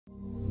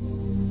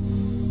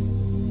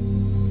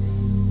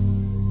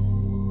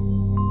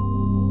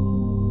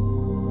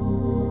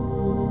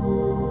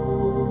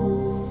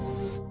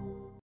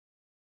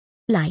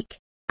like,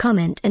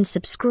 comment and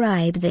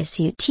subscribe this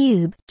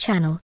YouTube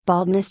channel.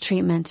 Baldness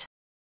treatment.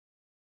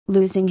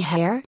 Losing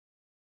hair?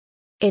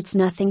 It's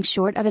nothing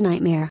short of a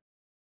nightmare.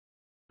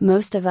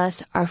 Most of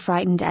us are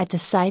frightened at the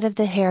sight of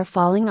the hair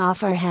falling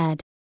off our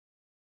head.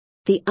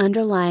 The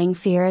underlying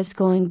fear is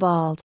going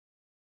bald.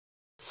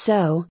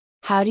 So,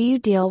 how do you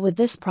deal with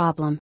this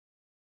problem?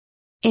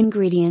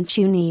 Ingredients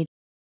you need: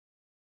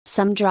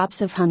 some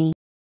drops of honey,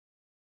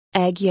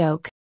 egg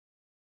yolk.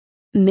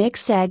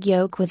 Mix egg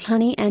yolk with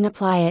honey and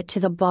apply it to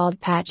the bald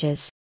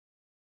patches.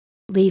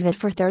 Leave it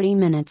for 30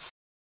 minutes.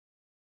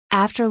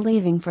 After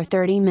leaving for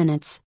 30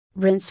 minutes,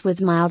 rinse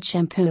with mild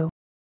shampoo.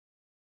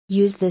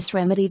 Use this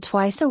remedy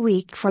twice a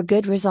week for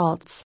good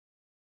results.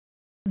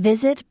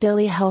 Visit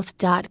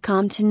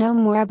billihealth.com to know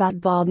more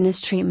about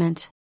baldness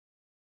treatment.